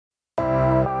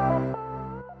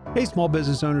Hey, small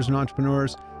business owners and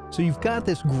entrepreneurs. So you've got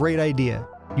this great idea.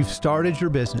 You've started your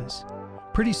business.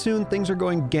 Pretty soon things are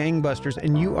going gangbusters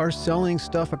and you are selling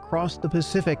stuff across the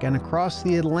Pacific and across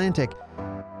the Atlantic.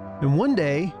 And one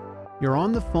day you're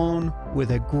on the phone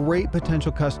with a great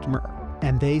potential customer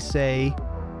and they say,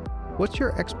 "What's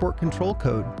your export control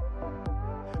code?"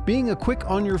 Being a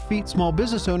quick on your feet small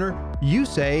business owner, you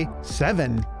say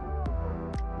 7.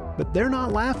 But they're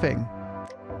not laughing.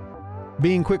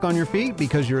 Being quick on your feet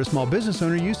because you're a small business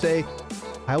owner, you say,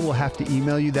 "I will have to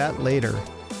email you that later."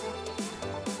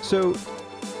 So,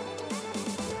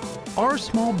 are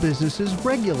small businesses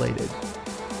regulated?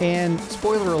 And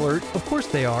spoiler alert, of course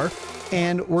they are.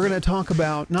 And we're going to talk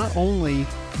about not only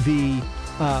the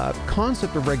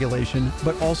concept of regulation,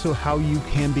 but also how you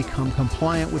can become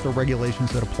compliant with the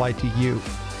regulations that apply to you.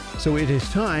 So it is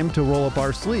time to roll up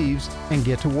our sleeves and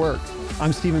get to work.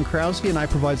 I'm Stephen Krause, and I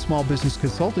provide small business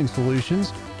consulting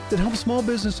solutions that help small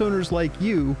business owners like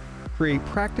you create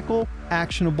practical,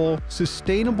 actionable,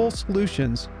 sustainable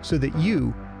solutions so that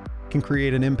you can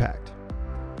create an impact.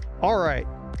 All right.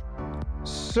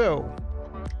 So,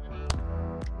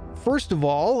 first of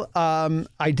all,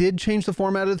 I did change the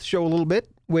format of the show a little bit,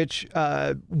 which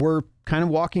we're kind of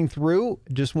walking through.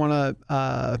 Just want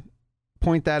to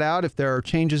point that out if there are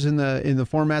changes in the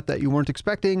format that you weren't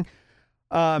expecting.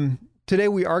 Today,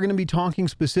 we are going to be talking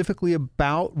specifically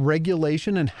about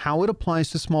regulation and how it applies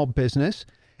to small business.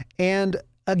 And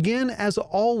again, as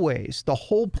always, the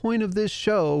whole point of this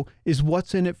show is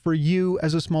what's in it for you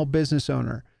as a small business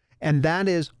owner. And that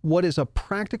is what is a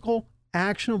practical,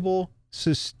 actionable,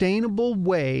 sustainable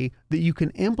way that you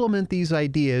can implement these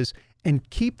ideas and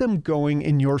keep them going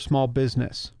in your small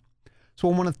business.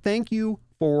 So I want to thank you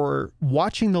for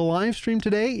watching the live stream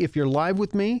today. If you're live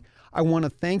with me, I want to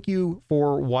thank you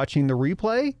for watching the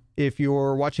replay. If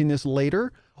you're watching this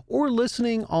later or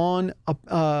listening on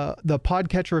the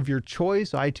podcatcher of your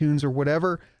choice, iTunes or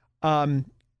whatever,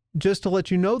 just to let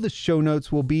you know, the show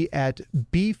notes will be at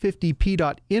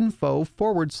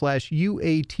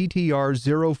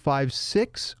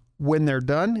b50p.info/UATTR056 when they're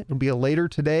done. It'll be a later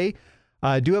today.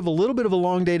 I do have a little bit of a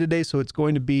long day today, so it's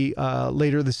going to be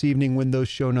later this evening when those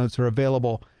show notes are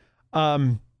available.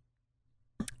 And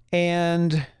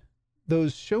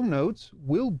those show notes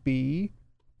will be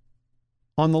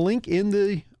on the link in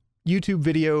the YouTube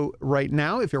video right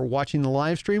now if you're watching the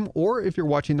live stream or if you're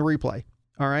watching the replay.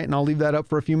 All right, and I'll leave that up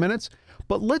for a few minutes.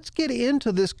 But let's get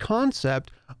into this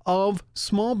concept of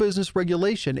small business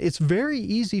regulation. It's very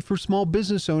easy for small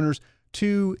business owners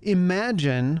to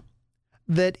imagine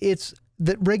that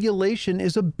regulation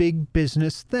is a big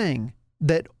business thing,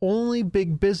 that only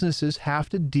big businesses have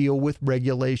to deal with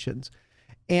regulations.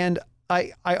 And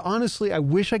I honestly, I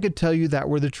wish I could tell you that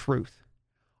were the truth,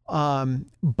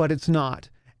 but it's not.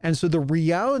 And so the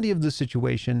reality of the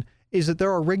situation is that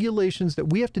there are regulations that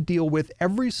we have to deal with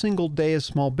every single day as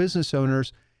small business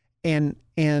owners. And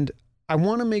I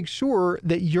want to make sure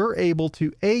that you're able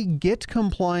to, A, get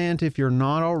compliant if you're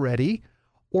not already,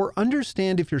 or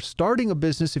understand if you're starting a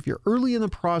business, if you're early in the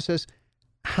process,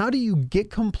 how do you get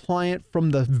compliant from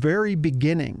the very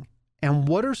beginning? And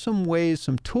what are some ways,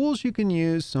 some tools you can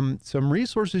use, some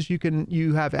resources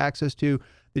you have access to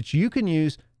that you can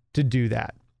use to do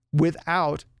that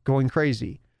without going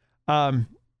crazy? So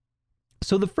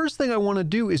the first thing I want to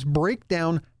do is break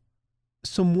down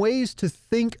some ways to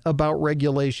think about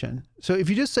regulation. So if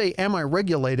you just say, "Am I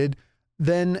regulated?"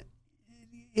 then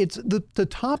it's the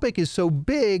topic is so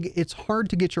big, it's hard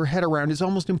to get your head around. It's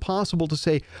almost impossible to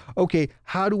say, okay,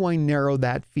 how do I narrow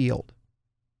that field?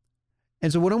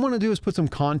 And so what I want to do is put some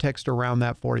context around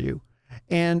that for you.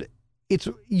 And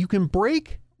you can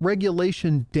break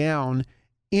regulation down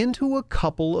into a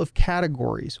couple of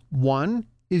categories. One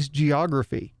is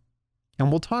geography. And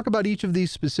we'll talk about each of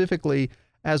these specifically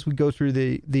as we go through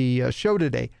the show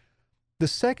today. The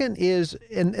second is,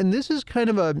 and this is kind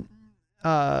of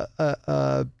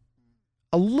a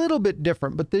little bit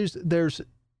different, but there's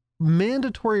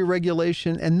mandatory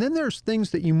regulation, and then there's things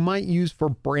that you might use for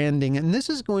branding. And this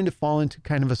is going to fall into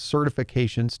kind of a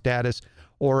certification status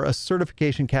or a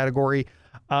certification category.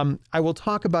 I will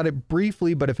talk about it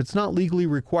briefly, but if it's not legally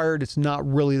required, it's not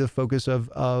really the focus of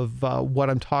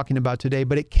what I'm talking about today.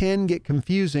 But it can get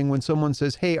confusing when someone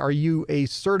says, "Hey, are you a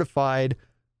certified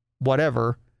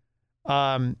whatever?"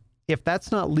 If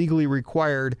that's not legally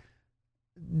required,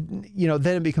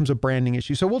 then it becomes a branding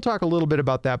issue. So we'll talk a little bit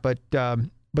about that, but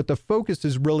the focus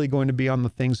is really going to be on the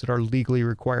things that are legally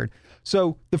required.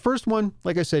 So the first one,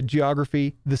 like I said,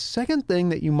 geography. The second thing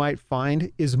that you might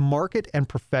find is market and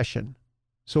profession.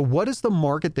 So what is the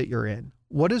market that you're in?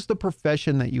 What is the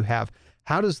profession that you have?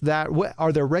 How does that, what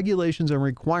are there regulations and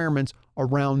requirements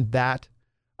around that,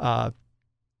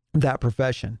 that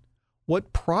profession?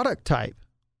 What product type?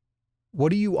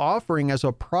 What are you offering as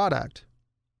a product?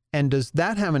 And does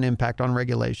that have an impact on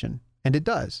regulation? And it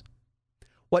does.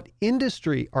 What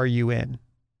industry are you in?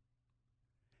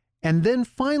 And then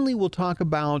finally, we'll talk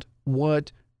about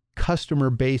what customer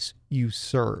base you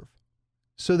serve.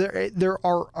 So there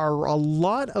are a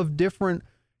lot of different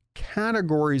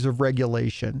categories of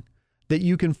regulation that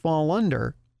you can fall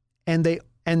under, and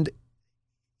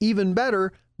even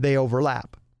better, they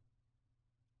overlap.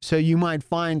 So you might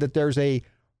find that there's a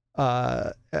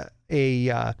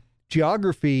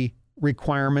geography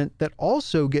requirement that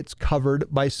also gets covered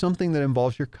by something that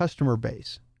involves your customer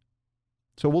base.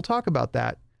 So we'll talk about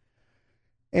that.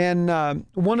 And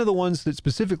one of the ones that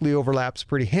specifically overlaps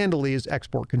pretty handily is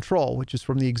export control, which is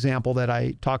from the example that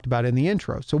I talked about in the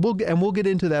intro. So we'll get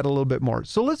into that a little bit more.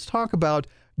 So let's talk about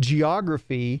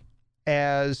geography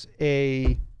as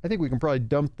I think we can probably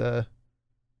dump the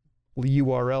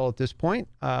URL at this point.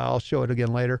 I'll show it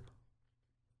again later.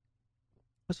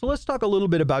 So let's talk a little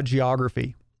bit about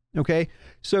geography. Okay.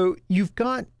 So you've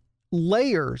got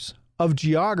layers of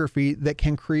geography that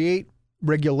can create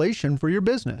regulation for your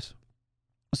business.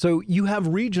 So you have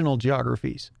regional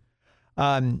geographies.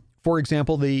 For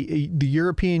example, the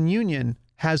European Union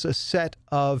has a set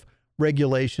of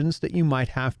regulations that you might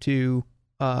have to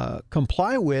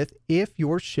comply with if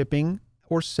you're shipping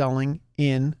or selling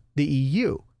in the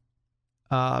EU.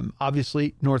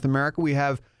 Obviously, North America, we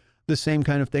have the same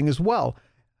kind of thing as well.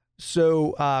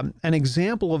 So an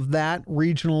example of that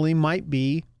regionally might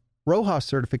be RoHS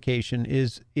certification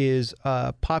is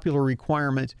a popular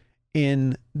requirement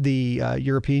in the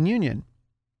European Union.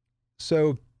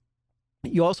 So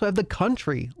you also have the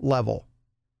country level,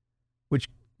 which,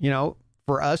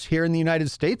 for us here in the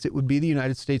United States, it would be the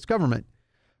United States government.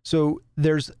 So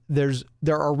there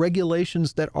are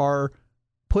regulations that are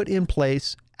put in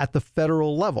place at the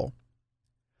federal level.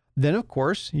 Then, of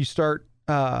course, you start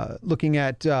looking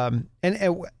at,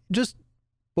 and just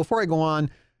before I go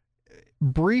on,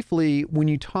 briefly, when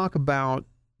you talk about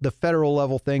the federal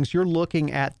level things, you're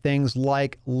looking at things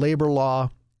like labor law,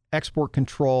 export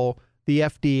control, the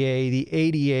FDA, the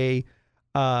ADA,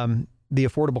 the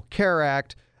Affordable Care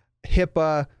Act,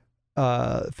 HIPAA,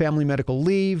 family medical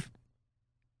leave,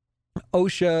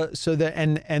 OSHA, so that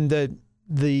and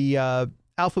the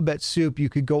alphabet soup, you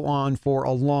could go on for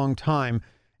a long time.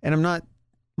 And I'm not,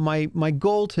 my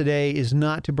goal today is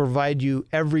not to provide you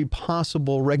every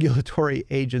possible regulatory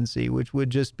agency, which would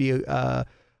just be a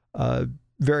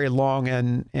very long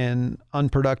and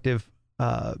unproductive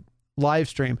live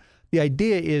stream. The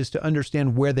idea is to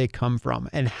understand where they come from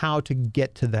and how to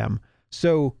get to them.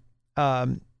 So,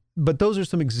 but those are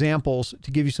some examples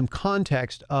to give you some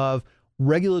context of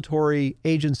regulatory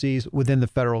agencies within the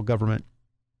federal government.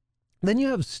 Then you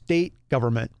have state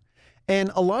government.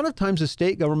 And a lot of times the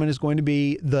state government is going to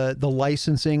be the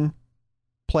licensing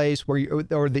place where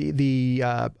or the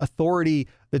authority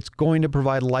that's going to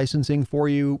provide licensing for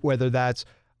you, whether that's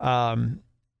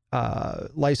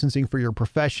licensing for your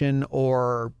profession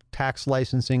or tax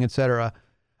licensing, etc.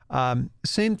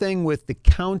 Same thing with the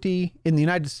county. In the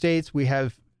United States, we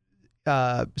have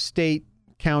state,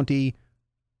 county,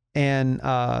 and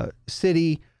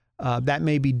city. That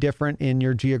may be different in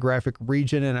your geographic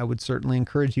region, and I would certainly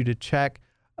encourage you to check,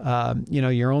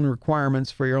 your own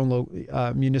requirements for your own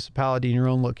municipality and your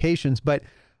own locations. But,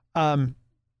 for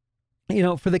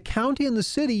the county and the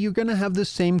city, you're going to have the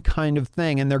same kind of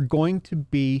thing, and they're going to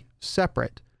be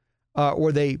separate,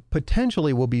 or they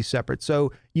potentially will be separate.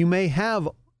 So you may have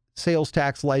sales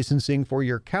tax licensing for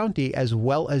your county as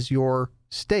well as your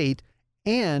state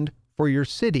and for your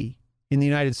city in the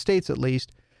United States, at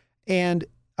least. And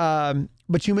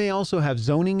but you may also have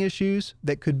zoning issues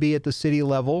that could be at the city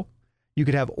level. You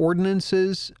could have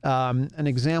ordinances. An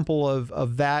example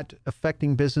of that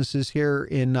affecting businesses here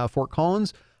in Fort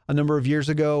Collins, a number of years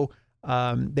ago,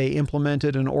 they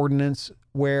implemented an ordinance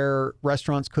where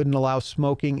restaurants couldn't allow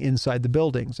smoking inside the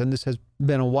buildings. And this has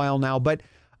been a while now, but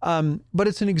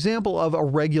it's an example of a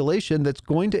regulation that's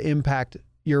going to impact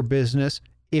your business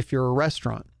if you're a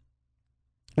restaurant.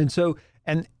 And so,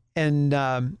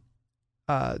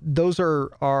 those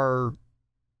are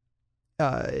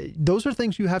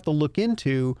things you have to look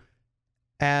into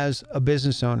as a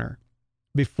business owner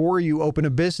before you open a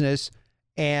business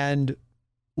and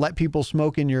let people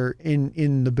smoke in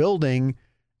the building,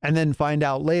 and then find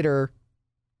out later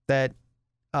that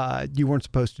you weren't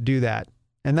supposed to do that.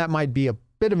 And that might be a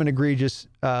bit of an egregious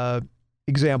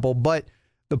example, but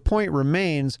the point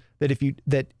remains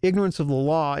that ignorance of the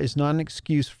law is not an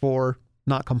excuse for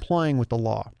not complying with the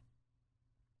law.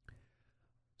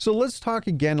 So let's talk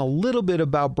again a little bit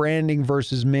about branding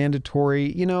versus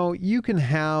mandatory. You can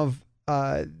have,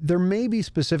 there may be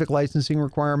specific licensing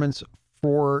requirements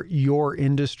for your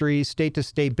industry. State to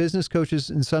state, business coaches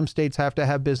in some states have to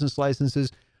have business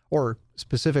licenses or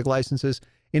specific licenses.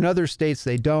 In other states,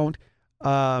 they don't.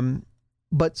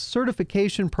 But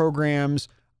certification programs,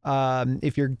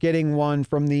 if you're getting one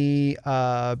from the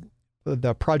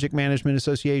Project Management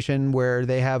Association, where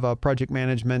they have a project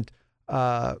management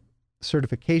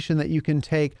certification that you can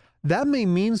take, that may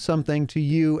mean something to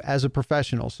you as a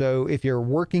professional. So if you're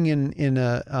working in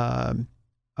a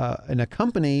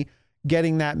company,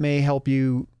 getting that may help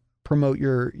you promote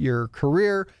your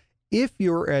career. If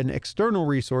you're an external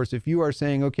resource, if you are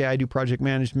saying, okay, I do project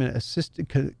management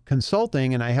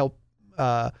consulting and I help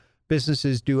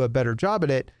businesses do a better job at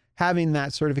it, having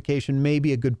that certification may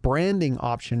be a good branding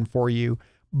option for you,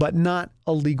 but not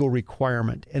a legal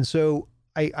requirement. And so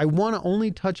I want to only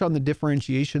touch on the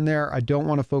differentiation there. I don't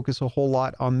want to focus a whole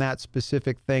lot on that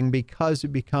specific thing because it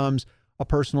becomes a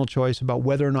personal choice about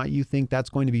whether or not you think that's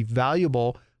going to be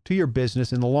valuable to your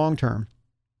business in the long term.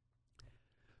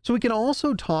 So we can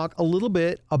also talk a little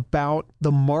bit about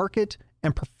the market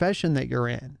and profession that you're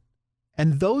in.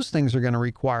 And those things are going to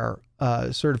require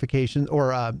certifications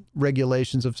or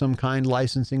regulations of some kind,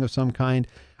 licensing of some kind.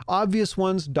 Obvious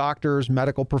ones: doctors,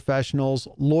 medical professionals,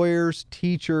 lawyers,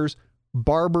 teachers,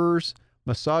 barbers,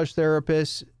 massage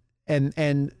therapists,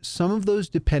 and some of those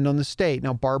depend on the state.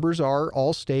 Now,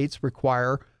 all states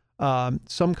require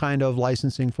some kind of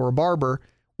licensing for a barber,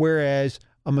 whereas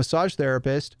a massage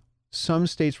therapist, some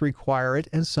states require it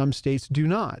and some states do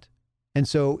not. And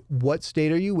so what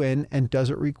state are you in, and does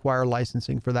it require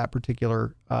licensing for that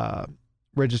particular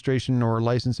registration or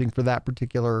licensing for that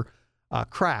particular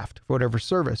craft, for whatever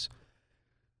service?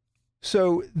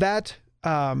 So that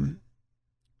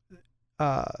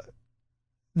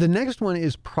the next one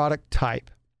is product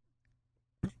type.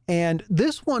 And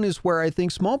this one is where I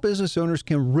think small business owners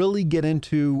can really get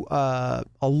into a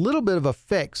little bit of a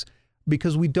fix,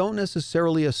 because we don't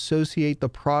necessarily associate the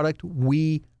product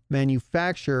we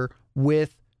manufacture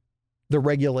with the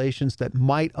regulations that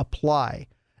might apply.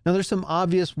 Now, there's some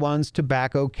obvious ones: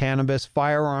 tobacco, cannabis,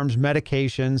 firearms,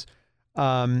 medications.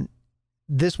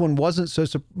 This one wasn't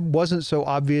so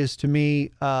obvious to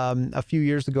me. A few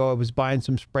years ago, I was buying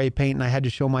some spray paint and I had to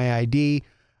show my ID.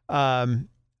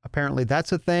 Apparently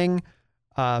that's a thing.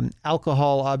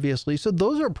 Alcohol, obviously. So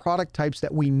those are product types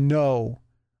that we know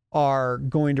are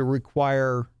going to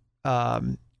require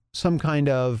some kind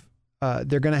of,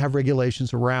 they're going to have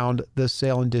regulations around the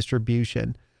sale and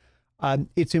distribution.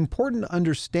 It's important to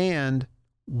understand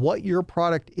what your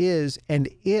product is and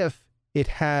if it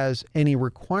has any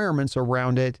requirements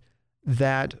around it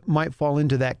that might fall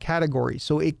into that category.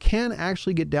 So it can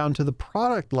actually get down to the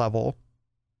product level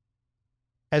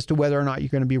as to whether or not you're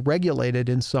going to be regulated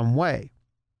in some way.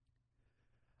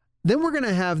 Then we're going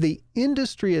to have the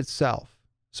industry itself.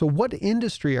 So what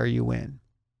industry are you in?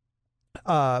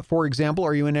 For example,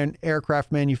 are you in an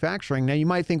aircraft manufacturing? Now you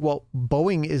might think, well,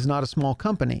 Boeing is not a small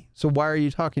company, so why are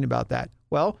you talking about that?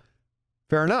 Well,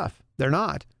 fair enough, they're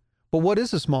not. But what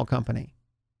is a small company?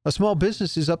 A small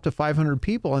business is up to 500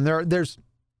 people, and there's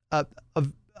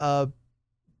a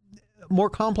more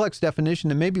complex definition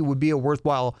that maybe would be a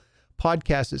worthwhile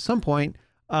podcast at some point.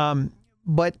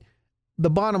 But the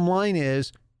bottom line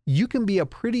is, you can be a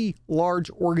pretty large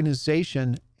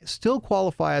organization, still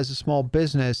qualify as a small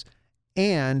business,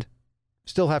 and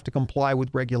still have to comply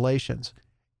with regulations.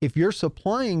 If you're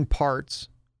supplying parts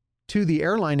to the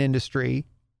airline industry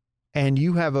and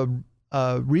you have a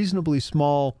reasonably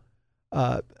small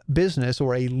business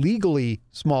or a legally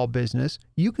small business,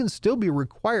 you can still be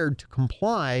required to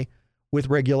comply with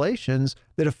regulations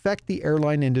that affect the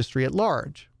airline industry at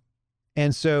large.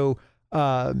 And so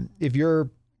if you're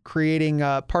creating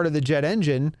part of the jet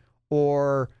engine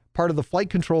or part of the flight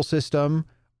control system,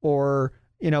 or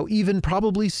even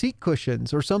probably seat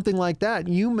cushions or something like that,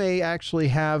 you may actually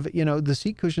have, the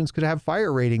seat cushions could have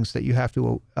fire ratings that you have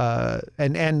to,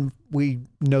 and we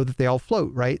know that they all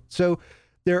float, right? So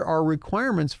there are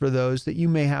requirements for those that you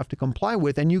may have to comply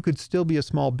with, and you could still be a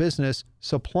small business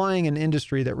supplying an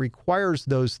industry that requires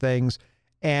those things.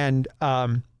 And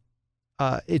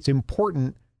it's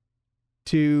important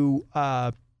to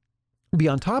be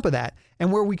on top of that.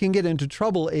 And where we can get into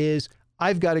trouble is,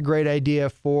 I've got a great idea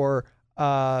for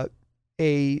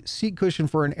a seat cushion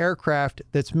for an aircraft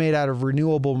that's made out of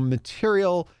renewable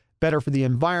material, better for the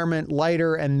environment,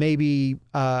 lighter, and maybe,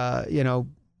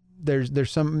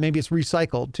 there's some, maybe it's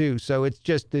recycled too. So it's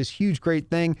just this huge,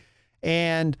 great thing.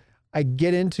 And I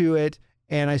get into it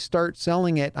and I start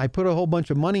selling it. I put a whole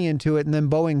bunch of money into it, and then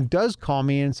Boeing does call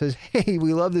me and says, "Hey,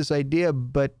 we love this idea,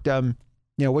 but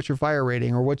what's your fire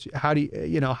rating, or how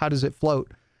does it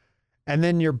float?" And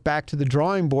then you're back to the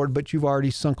drawing board, but you've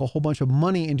already sunk a whole bunch of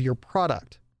money into your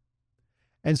product.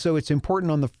 And so it's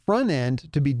important on the front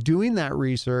end to be doing that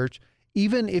research,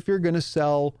 even if you're going to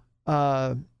sell,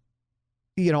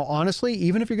 honestly,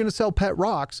 even if you're going to sell pet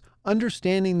rocks,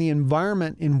 understanding the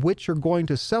environment in which you're going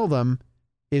to sell them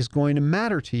is going to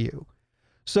matter to you.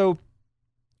 So,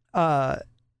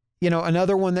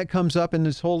 another one that comes up in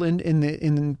this whole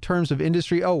in terms of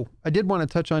industry. Oh, I did want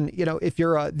to touch on, if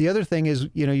you're the other thing is,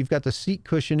 you've got the seat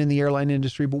cushion in the airline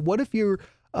industry, but what if you're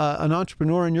an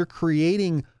entrepreneur and you're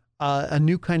creating a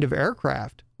new kind of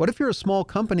aircraft? What if you're a small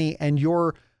company and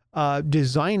you're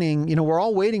designing? We're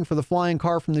all waiting for the flying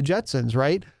car from the Jetsons,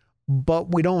 right?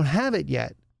 But we don't have it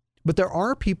yet. But there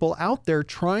are people out there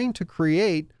trying to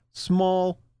create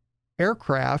small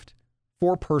aircraft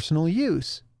for personal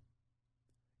use.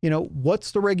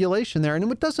 What's the regulation there?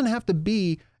 And it doesn't have to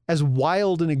be as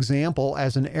wild an example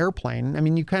as an airplane. I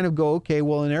mean, you kind of go, okay,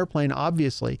 well, an airplane,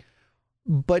 obviously.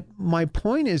 But my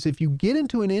point is, if you get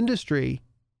into an industry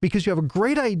because you have a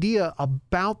great idea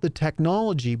about the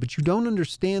technology, but you don't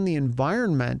understand the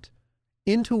environment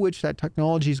into which that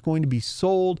technology is going to be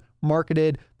sold,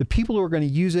 marketed, the people who are going to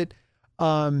use it,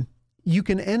 you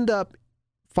can end up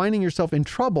finding yourself in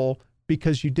trouble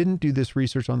because you didn't do this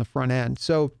research on the front end.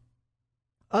 So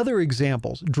other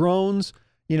examples, drones,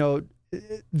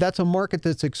 that's a market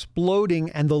that's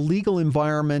exploding, and the legal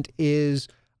environment is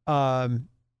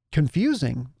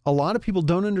confusing. A lot of people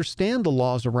don't understand the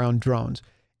laws around drones,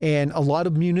 and a lot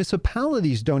of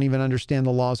municipalities don't even understand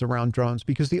the laws around drones,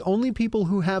 because the only people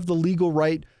who have the legal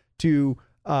right to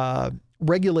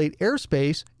regulate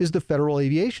airspace is the Federal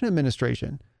Aviation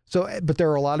Administration. So, but there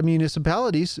are a lot of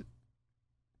municipalities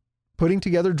putting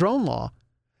together drone law.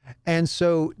 And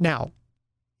so now,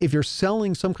 if you're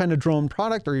selling some kind of drone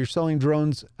product, or you're selling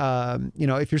drones,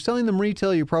 if you're selling them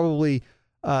retail, you're probably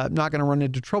not going to run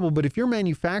into trouble. But if you're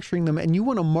manufacturing them and you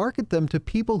want to market them to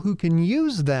people who can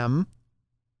use them,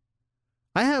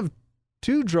 I have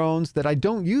 2 drones that I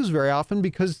don't use very often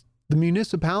because the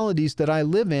municipalities that I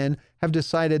live in have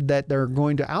decided that they're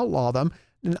going to outlaw them.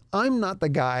 And I'm not the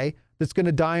guy that's going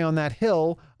to die on that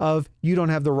hill of, you don't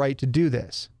have the right to do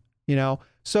this,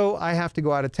 So I have to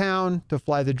go out of town to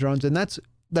fly the drones, and that's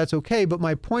okay. But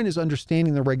my point is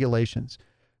understanding the regulations.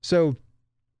 So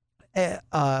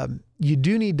you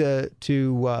do need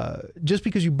to just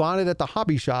because you bought it at the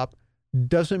hobby shop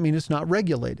doesn't mean it's not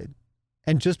regulated.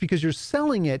 And just because you're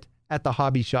selling it at the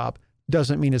hobby shop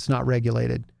doesn't mean it's not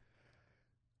regulated.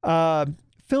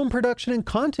 Film production and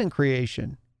content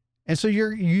creation. And so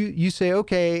you say,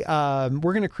 okay,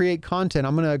 we're going to create content.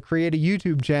 I'm going to create a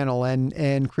YouTube channel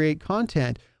and create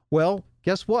content. Well,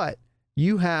 guess what?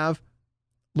 You have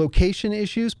location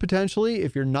issues potentially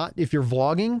if you're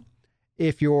vlogging,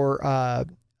 if you're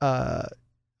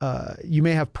you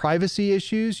may have privacy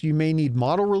issues. You may need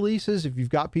model releases if you've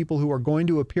got people who are going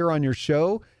to appear on your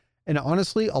show. And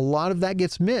honestly, a lot of that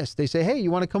gets missed. They say, hey,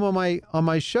 you want to come on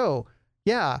my show?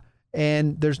 Yeah.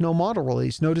 And there's no model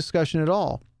release, no discussion at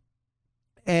all.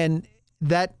 And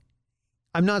that,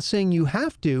 I'm not saying you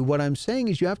have to. What I'm saying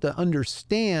is you have to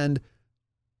understand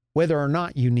whether or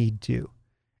not you need to,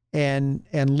 and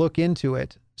look into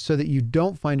it so that you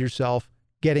don't find yourself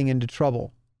getting into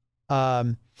trouble.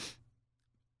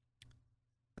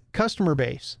 Customer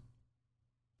base.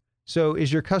 So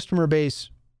is your customer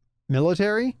base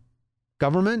military,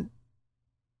 government?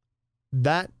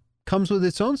 That comes with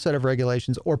its own set of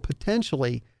regulations, or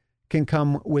potentially can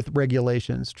come with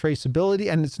regulations,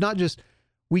 traceability. And it's not just,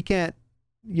 we can't,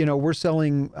 we're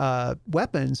selling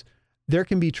weapons. There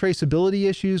can be traceability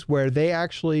issues where they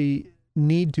actually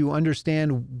need to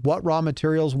understand what raw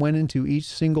materials went into each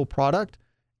single product.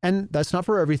 And that's not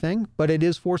for everything, but it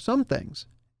is for some things.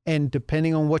 And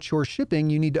depending on what you're shipping,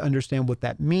 you need to understand what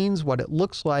that means, what it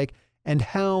looks like, and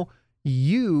how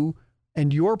you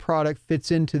and your product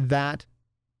fits into that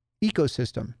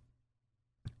ecosystem.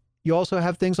 You also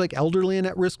have things like elderly and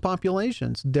at-risk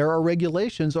populations. There are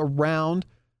regulations around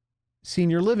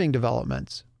senior living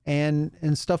developments and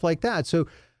stuff like that. So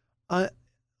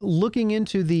looking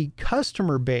into the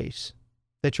customer base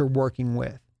that you're working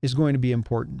with is going to be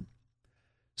important.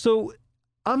 So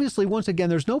obviously, once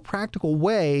again, there's no practical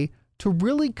way to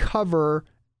really cover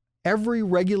every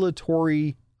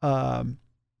regulatory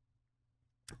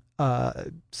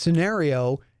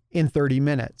scenario in 30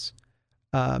 minutes.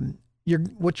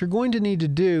 What you're going to need to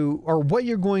do, or what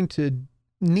you're going to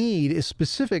need, is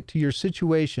specific to your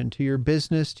situation, to your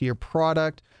business, to your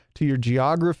product, to your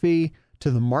geography,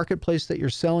 to the marketplace that you're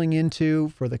selling into,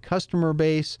 for the customer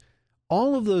base.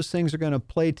 All of those things are going to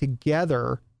play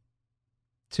together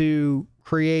to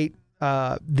create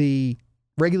the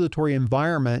regulatory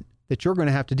environment that you're going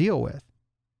to have to deal with.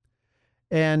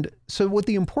 And so what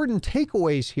the important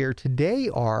takeaways here today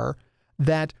are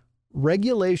that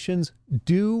regulations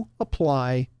do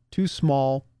apply to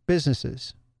small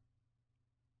businesses.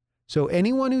 So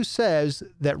anyone who says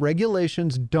that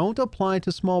regulations don't apply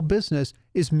to small business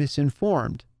is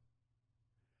misinformed.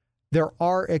 There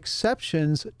are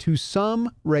exceptions to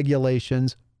some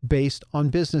regulations based on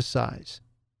business size.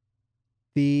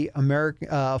 The American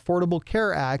Affordable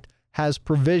Care Act has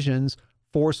provisions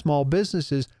for small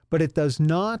businesses, but it does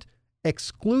not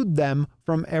exclude them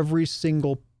from every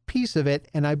single piece of it.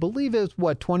 And I believe it's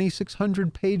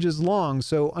 2,600 pages long.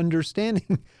 So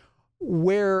understanding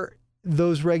where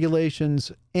those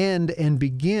regulations end and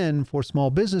begin for small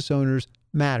business owners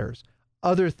matters.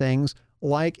 Other things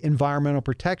like environmental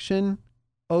protection,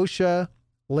 OSHA,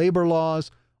 labor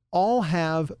laws, all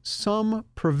have some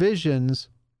provisions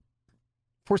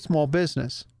for small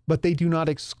business, but they do not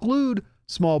exclude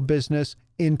small business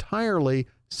entirely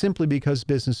simply because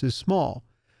business is small.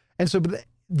 And so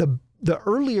the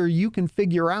earlier you can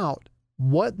figure out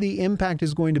what the impact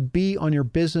is going to be on your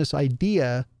business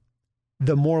idea,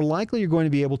 the more likely you're going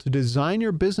to be able to design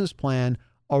your business plan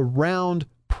around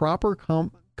proper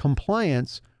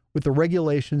compliance with the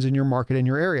regulations in your market and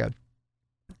your area.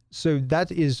 So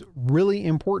that is really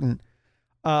important.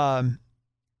 Let's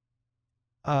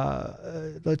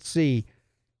see.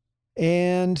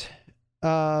 And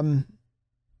the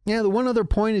one other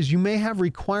point is you may have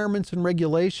requirements and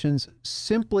regulations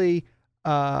simply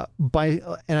and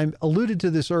I alluded to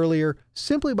this earlier,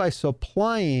 simply by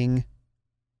supplying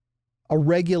a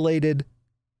regulated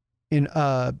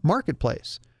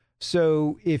marketplace.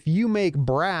 So if you make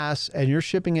brass and you're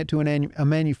shipping it to a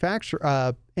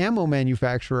manufacturer, ammo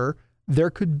manufacturer, there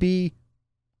could be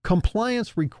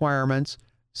compliance requirements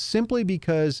simply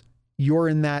because you're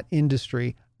in that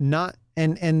industry. So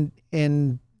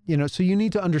you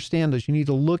need to understand this. You need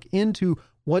to look into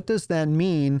what does that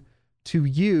mean to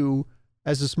you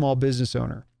as a small business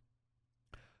owner.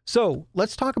 So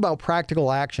let's talk about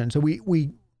practical action. So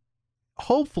we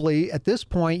hopefully at this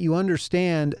point you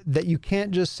understand that you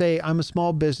can't just say, I'm a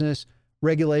small business,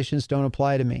 regulations don't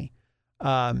apply to me.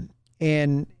 And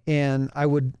I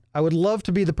would love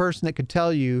to be the person that could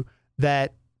tell you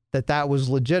that was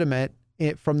legitimate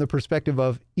from the perspective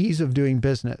of ease of doing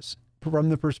business, from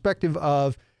the perspective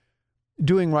of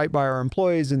doing right by our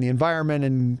employees and the environment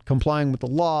and complying with the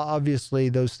law. Obviously,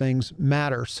 those things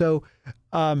matter. So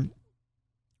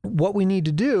what we need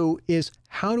to do is,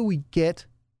 how do we get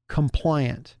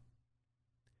compliant?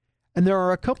 And there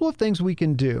are a couple of things we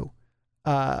can do.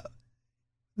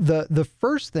 The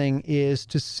first thing is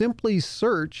to simply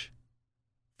search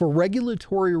for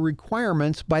regulatory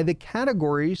requirements by the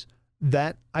categories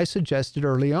that I suggested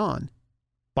early on,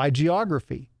 by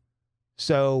geography.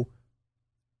 So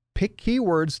pick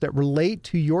keywords that relate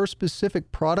to your specific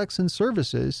products and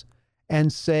services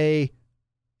and say,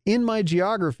 in my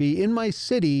geography, in my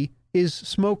city, is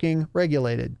smoking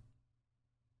regulated?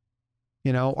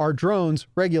 Are drones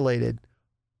regulated?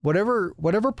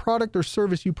 Whatever product or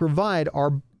service you provide,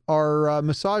 are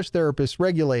massage therapists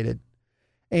regulated?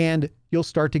 And you'll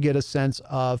start to get a sense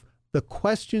of the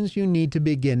questions you need to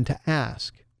begin to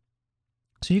ask.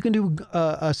 So you can do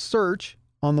a search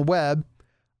on the web.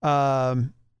 Well,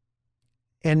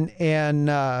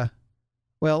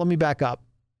 let me back up.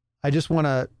 I just want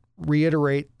to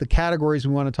reiterate the categories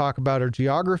we want to talk about are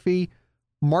geography,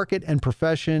 market and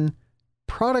profession,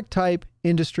 product type,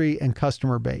 industry, and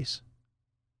customer base.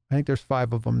 I think there's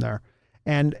 5 of them there.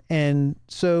 And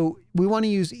so we want to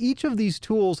use each of these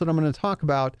tools that I'm going to talk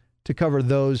about to cover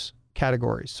those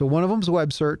categories. So one of them is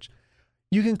web search.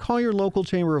 You can call your local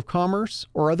chamber of commerce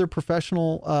or other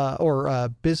professional or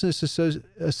business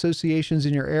associations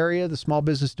in your area, the Small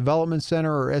Business Development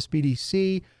Center or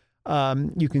SBDC.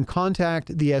 You can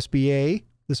contact the SBA,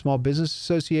 the Small Business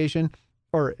Association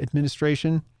or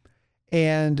Administration,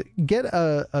 and get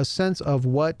a sense of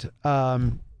what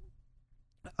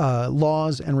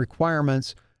laws and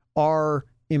requirements are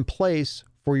in place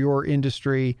for your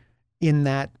industry in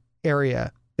that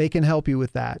area. They can help you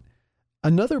with that.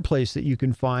 Another place that you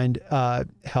can find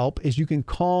help is you can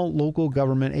call local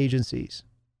government agencies.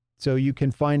 So you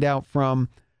can find out from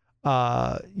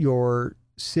your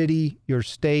city, your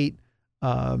state,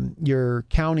 your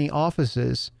county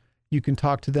offices. You can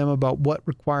talk to them about what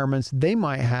requirements they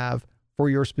might have for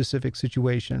your specific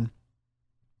situation.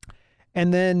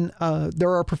 And then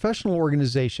there are professional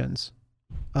organizations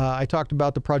I talked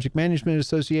about the Project Management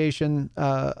Association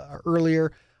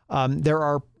earlier. There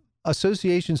are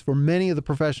associations for many of the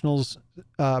professional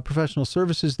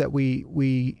services that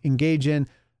we engage in.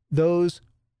 Those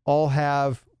all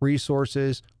have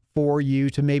resources for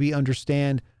you to maybe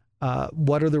understand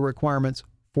what are the requirements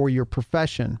for your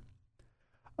profession.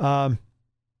 And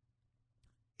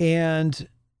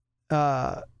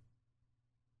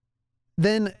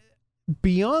then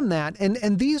beyond that,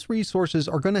 and these resources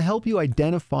are going to help you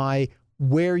identify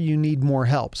where you need more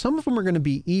help. Some of them are going to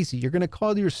be easy. You're going to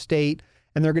call your state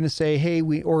and they're going to say, hey,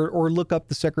 or look up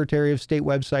the Secretary of State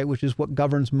website, which is what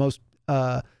governs most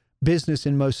business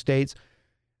in most states.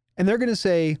 And they're going to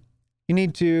say, you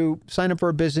need to sign up for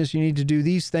a business. You need to do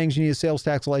these things. You need a sales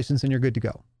tax license and you're good to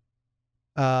go.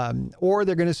 Or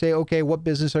they're going to say, okay, what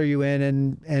business are you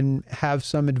in, and have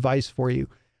some advice for you.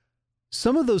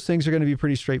 Some of those things are going to be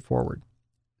pretty straightforward.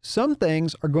 Some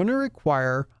things are going to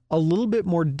require a little bit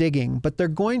more digging, but they're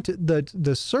going to,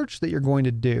 the search that you're going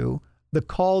to do, the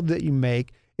call that you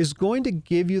make is going to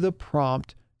give you the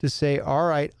prompt to say, all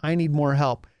right, I need more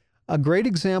help. A great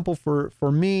example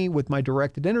for me with my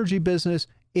directed energy business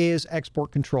is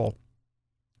export control.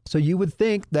 So you would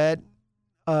think that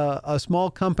a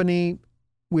small company,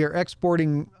 we are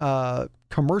exporting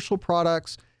commercial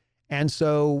products, and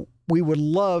so we would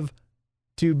love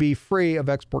to be free of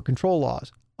export control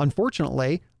laws.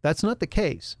 Unfortunately, that's not the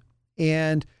case.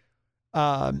 And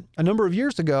a number of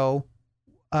years ago,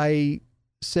 I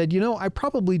said, I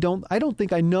don't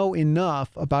think I know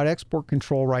enough about export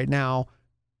control right now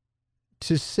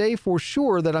to say for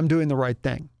sure that I'm doing the right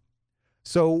thing.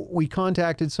 So we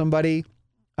contacted somebody,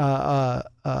 and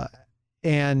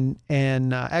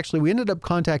actually we ended up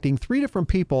contacting 3 different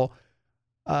people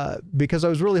because I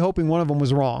was really hoping one of them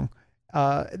was wrong.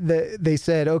 They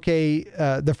said, okay,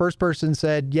 the first person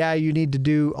said, yeah, you need to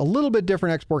do a little bit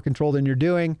different export control than you're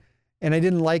doing. And I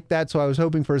didn't like that, so I was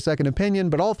hoping for a second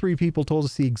opinion, but all 3 people told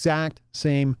us the exact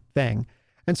same thing.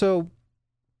 And so,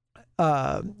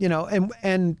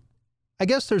 and I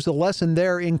guess there's a lesson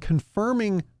there in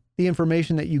confirming the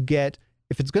information that you get.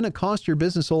 If it's going to cost your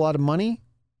business a lot of money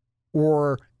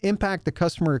or impact the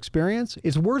customer experience,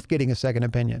 it's worth getting a second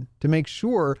opinion to make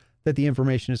sure that the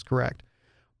information is correct.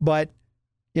 But,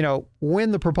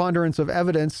 when the preponderance of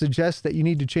evidence suggests that you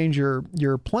need to change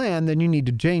your plan, then you need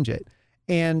to change it.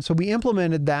 And so we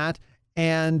implemented that,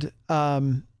 and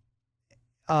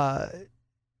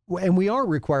we are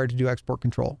required to do export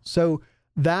control. So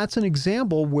that's an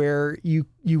example where you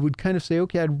would kind of say,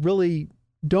 okay, I really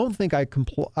don't think I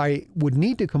would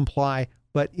need to comply,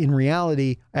 but in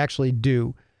reality, I actually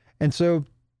do. And so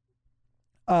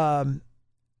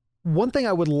one thing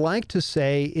I would like to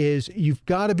say is you've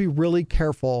got to be really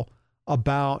careful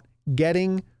about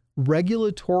getting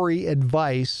regulatory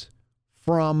advice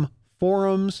from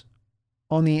forums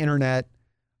on the internet.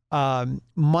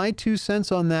 My 2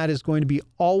 cents on that is going to be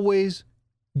always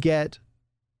get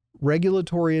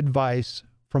regulatory advice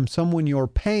from someone you're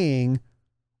paying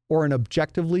or an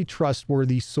objectively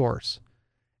trustworthy source.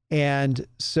 And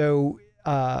so,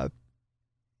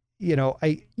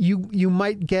 you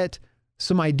might get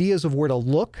some ideas of where to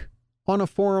look on a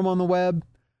forum on the web,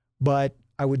 but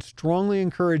I would strongly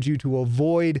encourage you to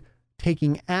avoid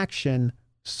taking action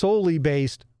solely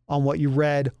based on what you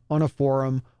read on a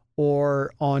forum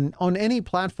or on any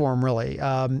platform, really.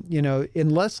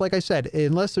 Unless, like I said,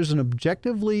 unless there's an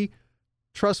objectively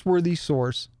trustworthy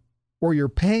source, or you're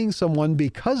paying someone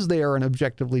because they are an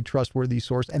objectively trustworthy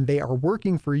source and they are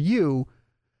working for you,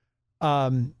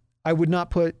 I would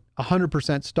not put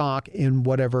 100% stock in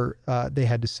whatever they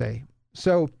had to say.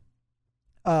 So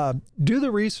do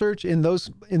the research in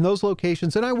those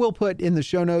locations, and I will put in the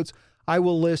show notes, I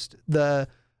will list the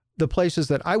places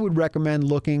that I would recommend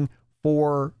looking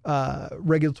for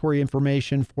regulatory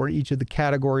information for each of the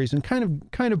categories, and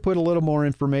kind of put a little more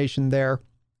information there.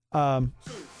 So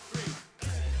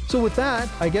with that,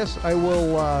 I guess I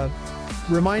will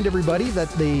remind everybody that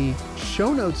the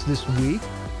show notes this week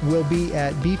will be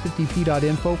at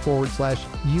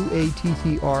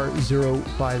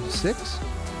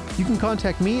b50p.info/UATTR056. You can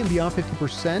contact me and Beyond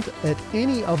 50% at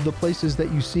any of the places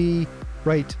that you see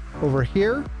right over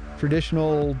here,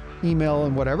 traditional email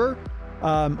and whatever.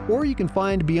 Or you can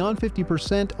find Beyond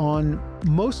 50% on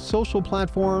most social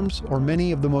platforms, or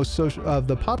many of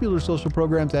the popular social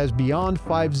programs, as Beyond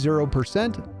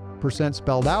 50%, percent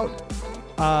spelled out.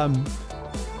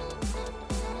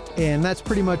 And that's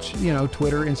pretty much,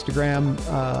 Twitter, Instagram,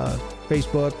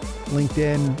 Facebook,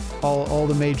 LinkedIn, all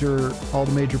the major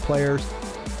players.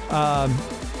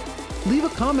 Leave a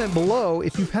comment below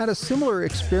if you've had a similar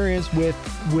experience with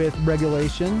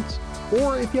regulations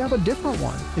or if you have a different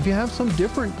one, if you have some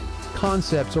different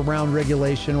concepts around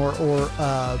regulation or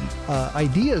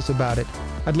ideas about it,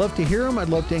 I'd love to hear them. I'd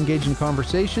love to engage in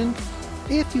conversation.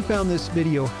 If you found this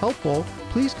video helpful,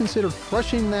 please consider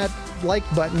crushing that like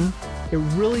button. It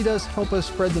really does help us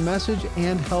spread the message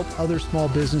and help other small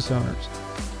business owners.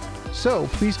 So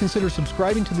please consider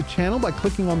subscribing to the channel by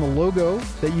clicking on the logo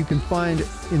that you can find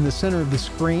in the center of the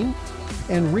screen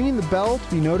and ringing the bell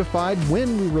to be notified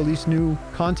when we release new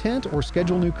content or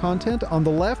schedule new content. On the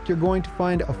left, you're going to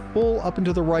find a full up and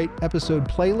to the right episode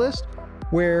playlist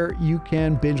where you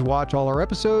can binge watch all our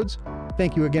episodes.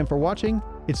 Thank you again for watching.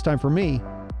 It's time for me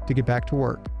to get back to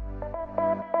work.